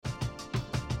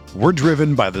We're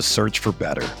driven by the search for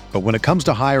better. But when it comes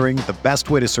to hiring, the best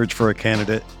way to search for a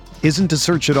candidate isn't to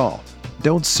search at all.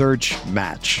 Don't search,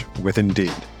 match with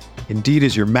Indeed. Indeed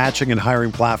is your matching and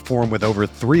hiring platform with over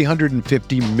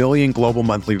 350 million global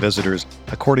monthly visitors,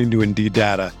 according to Indeed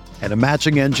data, and a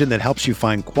matching engine that helps you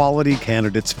find quality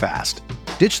candidates fast.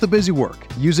 Ditch the busy work.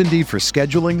 Use Indeed for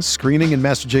scheduling, screening, and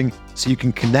messaging so you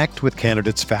can connect with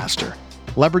candidates faster.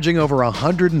 Leveraging over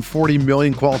 140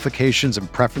 million qualifications and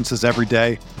preferences every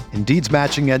day, Indeed's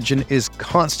matching engine is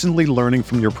constantly learning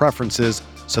from your preferences,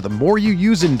 so the more you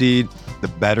use Indeed, the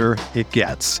better it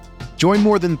gets. Join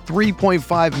more than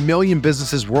 3.5 million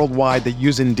businesses worldwide that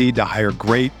use Indeed to hire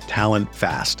great talent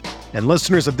fast. And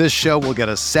listeners of this show will get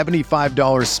a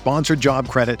 $75 sponsored job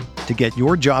credit to get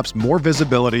your jobs more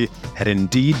visibility at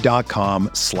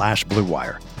Indeed.com/Blue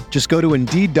Wire. Just go to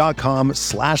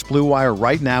Indeed.com/Blue Wire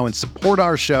right now and support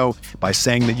our show by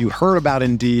saying that you heard about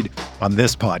Indeed on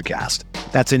this podcast.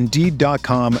 That's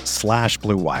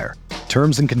Indeed.com/Blue Wire.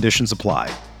 Terms and conditions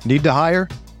apply. Need to hire?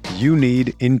 You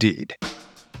need Indeed.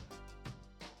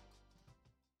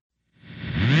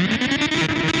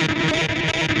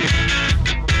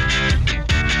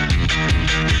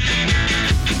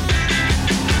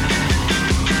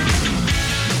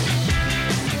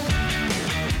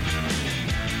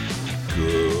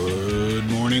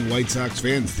 White Sox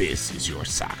fans, this is your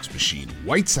Sox Machine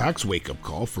White Sox wake-up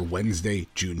call for Wednesday,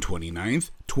 June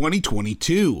 29th,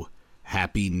 2022.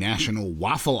 Happy National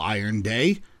Waffle Iron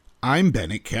Day. I'm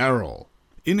Bennett Carroll.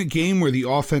 In a game where the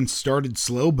offense started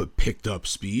slow but picked up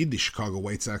speed, the Chicago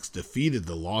White Sox defeated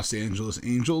the Los Angeles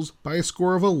Angels by a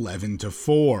score of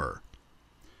 11-4.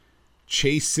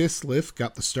 Chase Sisliff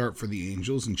got the start for the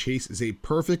Angels, and Chase is a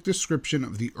perfect description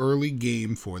of the early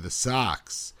game for the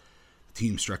Sox. The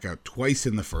team struck out twice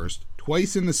in the first,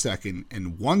 twice in the second,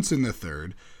 and once in the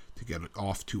third to get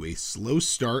off to a slow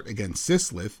start against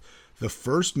Sisliff, the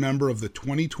first member of the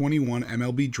 2021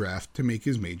 MLB draft to make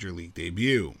his major league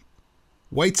debut.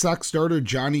 White Sox starter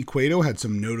Johnny Cueto had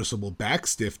some noticeable back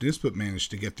stiffness but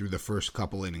managed to get through the first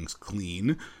couple innings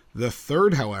clean. The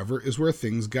third, however, is where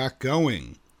things got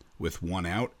going. With one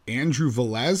out, Andrew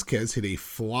Velazquez hit a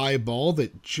fly ball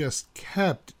that just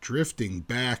kept drifting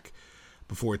back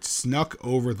before it snuck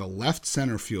over the left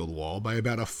center field wall by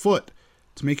about a foot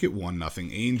to make it 1-0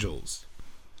 Angels.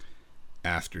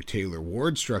 After Taylor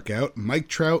Ward struck out, Mike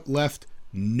Trout left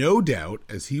no doubt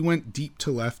as he went deep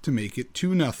to left to make it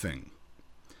 2-0.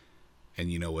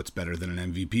 And you know what's better than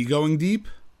an MVP going deep?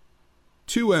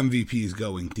 2 MVPs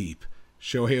going deep.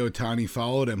 Shohei Ohtani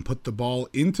followed and put the ball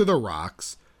into the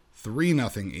rocks,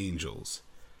 3-0 Angels.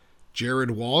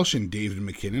 Jared Walsh and David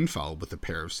McKinnon followed with a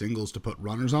pair of singles to put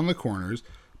runners on the corners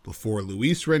before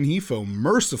Luis Rengifo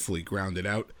mercifully grounded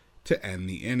out to end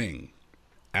the inning.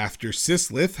 After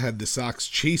Sisliff had the Sox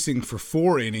chasing for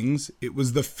 4 innings, it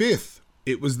was the fifth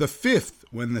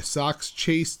when the Sox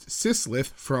chased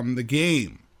Sisliff from the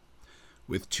game.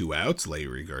 With 2 outs,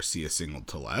 Leury Garcia singled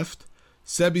to left.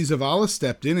 Sebi Zavala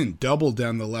stepped in and doubled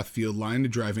down the left field line to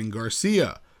drive in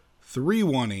Garcia.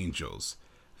 3-1 Angels.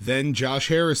 Then Josh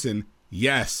Harrison,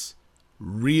 yes,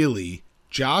 really,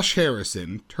 Josh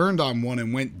Harrison turned on one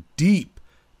and went deep,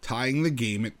 tying the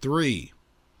game at 3.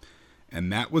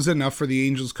 And that was enough for the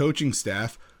Angels coaching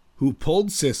staff, who pulled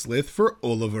Sisliff for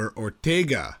Oliver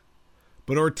Ortega.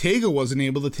 But Ortega wasn't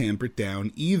able to tamp it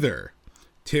down either.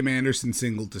 Tim Anderson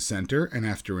singled to center, and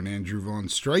after an Andrew Vaughn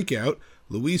strikeout,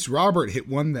 Luis Robert hit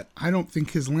one that I don't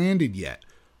think has landed yet.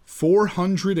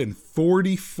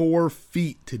 444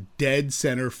 feet to dead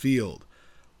center field.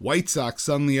 White Sox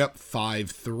suddenly up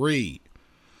 5-3.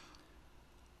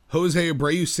 Jose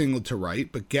Abreu singled to right,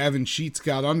 but Gavin Sheets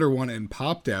got under one and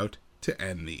popped out to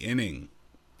end the inning.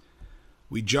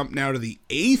 We jump now to the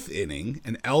 8th inning,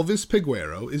 and Elvis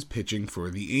Peguero is pitching for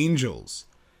the Angels.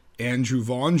 Andrew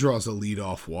Vaughn draws a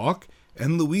leadoff walk,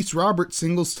 and Luis Robert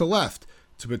singles to left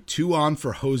to put 2 on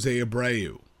for Jose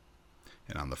Abreu.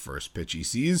 And on the first pitch he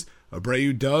sees,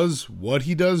 Abreu does what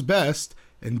he does best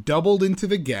and doubled into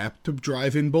the gap to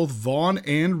drive in both Vaughn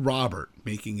and Robert,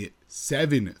 making it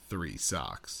 7-3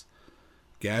 Sox.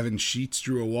 Gavin Sheets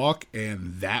drew a walk,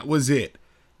 and that was it.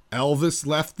 Elvis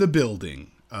left the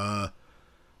building,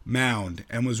 mound,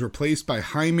 and was replaced by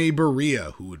Jaime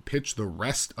Barria, who would pitch the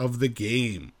rest of the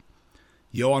game.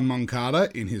 Yoan Moncada,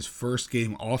 in his first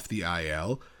game off the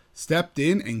IL, stepped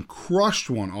in and crushed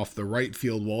one off the right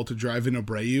field wall to drive in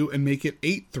Abreu and make it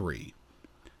 8-3.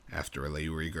 After a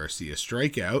Leury Garcia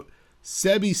strikeout,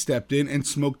 Sebi stepped in and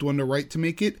smoked one to right to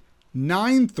make it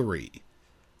 9-3.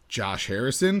 Josh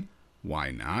Harrison,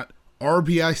 why not?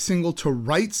 RBI single to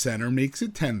right center makes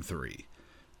it 10-3.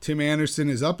 Tim Anderson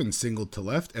is up and singled to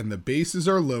left, and the bases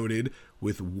are loaded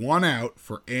with one out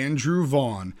for Andrew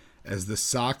Vaughn as the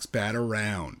Sox bat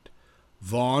around.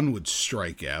 Vaughn would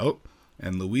strike out,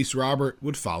 and Luis Robert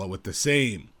would follow with the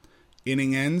same.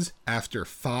 Inning ends after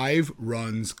 5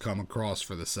 runs come across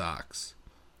for the Sox.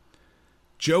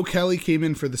 Joe Kelly came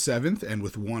in for the 7th, and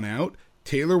with one out,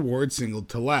 Taylor Ward singled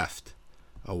to left.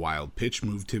 A wild pitch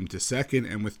moved him to second,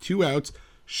 and with 2 outs,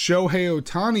 Shohei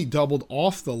Ohtani doubled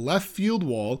off the left field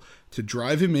wall to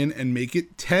drive him in and make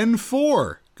it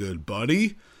 10-4. Good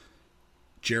buddy.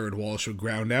 Jared Walsh would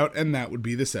ground out, and that would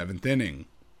be the 7th inning.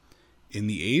 In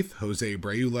the 8th, Jose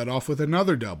Abreu led off with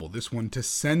another double, this one to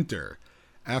center.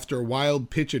 After a wild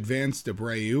pitch advanced,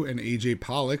 Abreu and A.J.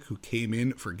 Pollock, who came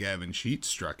in for Gavin Sheets,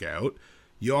 struck out.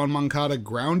 Yohan Moncada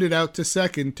grounded out to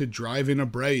second to drive in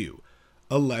Abreu.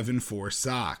 11-4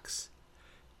 Sox.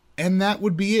 And that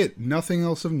would be it. Nothing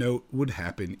else of note would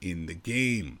happen in the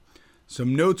game.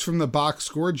 Some notes from the box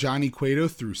score: Johnny Cueto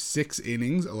threw 6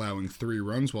 innings, allowing 3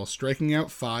 runs while striking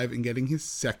out 5 and getting his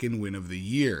 2nd win of the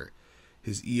year.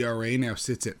 His ERA now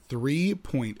sits at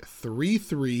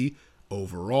 3.33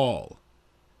 overall.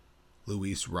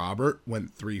 Luis Robert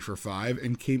went 3 for 5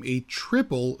 and came a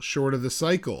triple short of the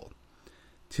cycle.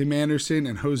 Tim Anderson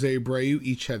and Jose Abreu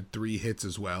each had 3 hits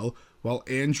as well, while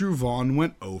Andrew Vaughn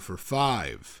went 0 for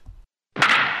 5.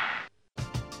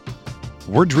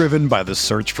 We're driven by the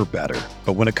search for better.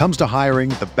 But when it comes to hiring,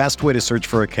 the best way to search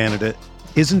for a candidate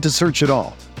isn't to search at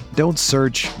all. Don't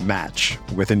search, match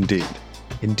with Indeed.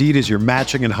 Indeed is your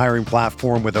matching and hiring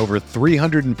platform with over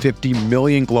 350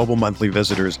 million global monthly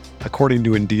visitors, according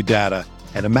to Indeed data,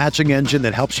 and a matching engine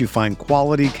that helps you find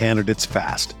quality candidates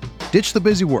fast. Ditch the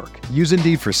busy work. Use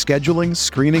Indeed for scheduling,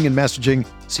 screening, and messaging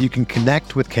so you can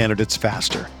connect with candidates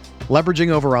faster. Leveraging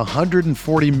over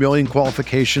 140 million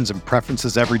qualifications and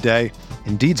preferences every day,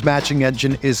 Indeed's matching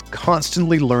engine is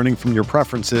constantly learning from your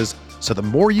preferences, so the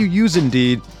more you use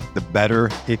Indeed, the better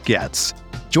it gets.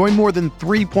 Join more than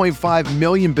 3.5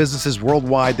 million businesses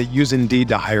worldwide that use Indeed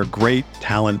to hire great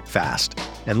talent fast.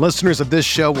 And listeners of this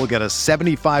show will get a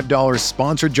 $75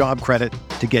 sponsored job credit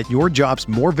to get your jobs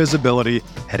more visibility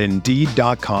at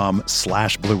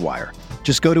Indeed.com/Blue Wire.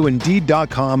 Just go to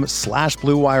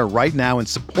Indeed.com/Blue Wire right now and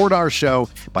support our show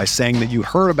by saying that you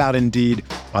heard about Indeed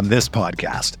on this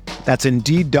podcast. That's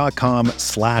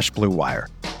Indeed.com/Blue Wire.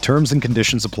 Terms and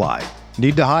conditions apply.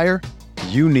 Need to hire?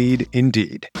 You need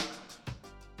Indeed.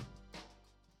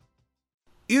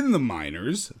 In the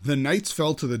minors, the Knights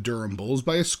fell to the Durham Bulls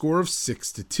by a score of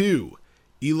 6-2.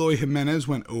 Eloy Jimenez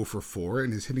went 0 for 4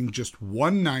 and is hitting just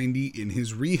 .190 in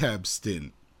his rehab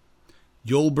stint.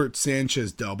 Yolbert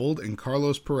Sanchez doubled, and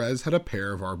Carlos Perez had a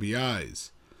pair of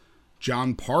RBIs.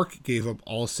 John Park gave up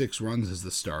all 6 runs as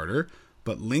the starter,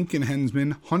 but Lincoln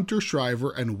Hensman, Hunter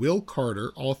Shriver, and Will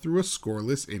Carter all threw a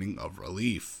scoreless inning of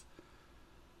relief.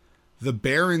 The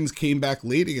Barons came back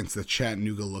late against the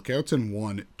Chattanooga Lookouts and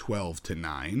won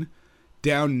 12-9.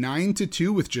 Down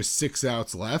 9-2 with just 6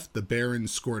 outs left, the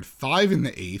Barons scored 5 in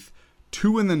the 8th,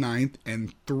 2 in the 9th,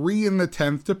 and 3 in the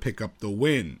 10th to pick up the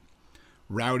win.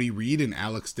 Rowdy Reed and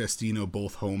Alex Destino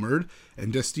both homered,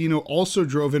 and Destino also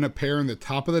drove in a pair in the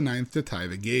top of the 9th to tie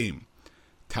the game.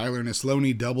 Tyler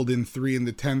Neslony doubled in 3 in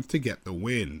the 10th to get the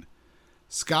win.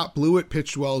 Scott Blewett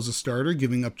pitched well as a starter,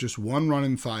 giving up just 1 run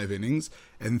in 5 innings,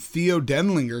 and Theo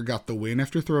Denlinger got the win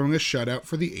after throwing a shutout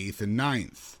for the 8th and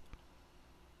 9th.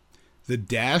 The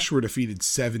Dash were defeated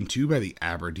 7-2 by the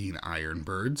Aberdeen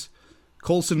Ironbirds.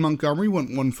 Colson Montgomery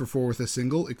went 1 for 4 with a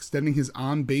single, extending his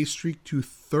on-base streak to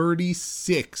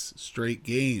 36 straight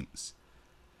games.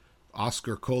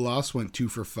 Oscar Colas went 2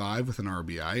 for 5 with an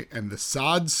RBI, and the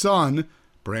Sod's son,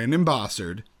 Brandon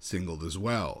Bossard, singled as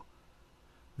well.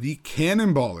 The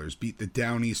Cannonballers beat the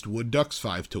Down East Wood Ducks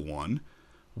 5-1.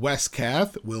 Wes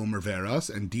Kath, Wilmer Veras,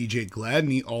 and DJ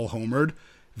Gladney all homered.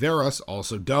 Veras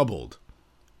also doubled.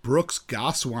 Brooks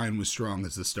Gosswein was strong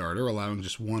as the starter, allowing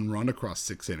just 1 run across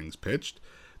 6 innings pitched.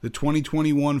 The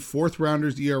 2021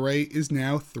 fourth-rounders ERA is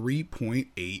now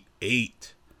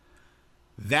 3.88.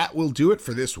 That will do it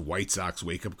for this White Sox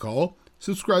wake-up call.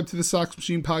 Subscribe to the Sox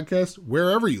Machine podcast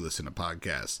wherever you listen to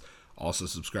podcasts. Also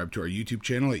subscribe to our YouTube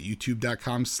channel at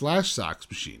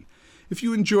youtube.com/SoxMachine. If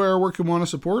you enjoy our work and want to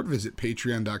support, visit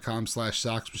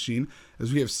patreon.com/SoxMachine,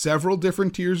 as we have several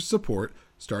different tiers of support,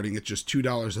 starting at just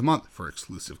 $2 a month for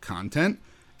exclusive content,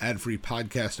 ad-free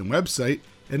podcast and website,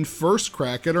 and first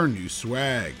crack at our new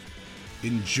swag.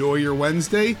 Enjoy your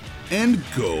Wednesday, and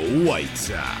go White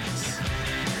Sox!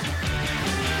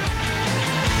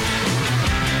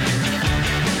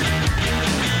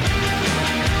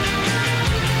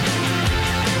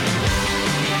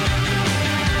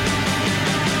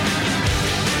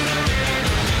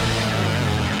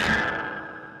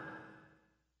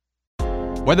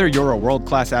 Whether you're a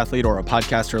world-class athlete or a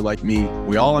podcaster like me,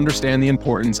 we all understand the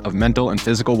importance of mental and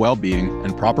physical well-being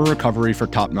and proper recovery for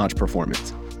top-notch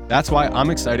performance. That's why I'm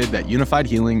excited that Unified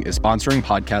Healing is sponsoring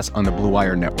podcasts on the Blue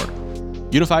Wire Network.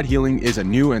 Unified Healing is a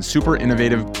new and super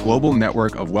innovative global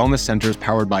network of wellness centers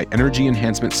powered by Energy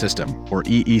Enhancement System, or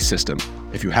EE System.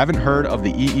 If you haven't heard of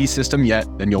the EE System yet,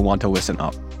 then you'll want to listen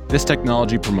up. This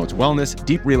technology promotes wellness,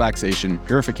 deep relaxation,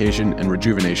 purification, and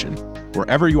rejuvenation.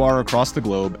 Wherever you are across the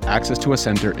globe, access to a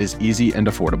center is easy and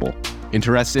affordable.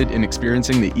 Interested in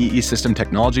experiencing the EE System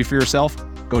technology for yourself?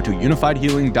 Go to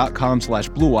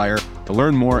unifiedhealing.com/bluewire to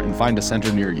learn more and find a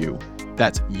center near you.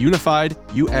 That's unified,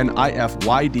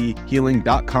 UNIFYD,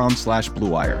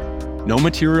 healing.com/bluewire. No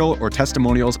material or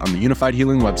testimonials on the Unified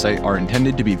Healing website are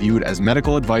intended to be viewed as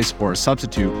medical advice or a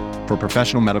substitute for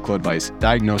professional medical advice,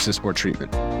 diagnosis, or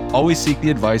treatment. Always seek the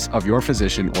advice of your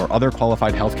physician or other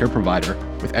qualified healthcare provider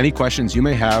with any questions you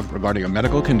may have regarding a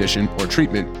medical condition or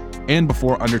treatment and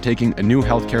before undertaking a new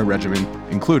healthcare regimen,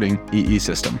 including EE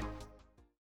System.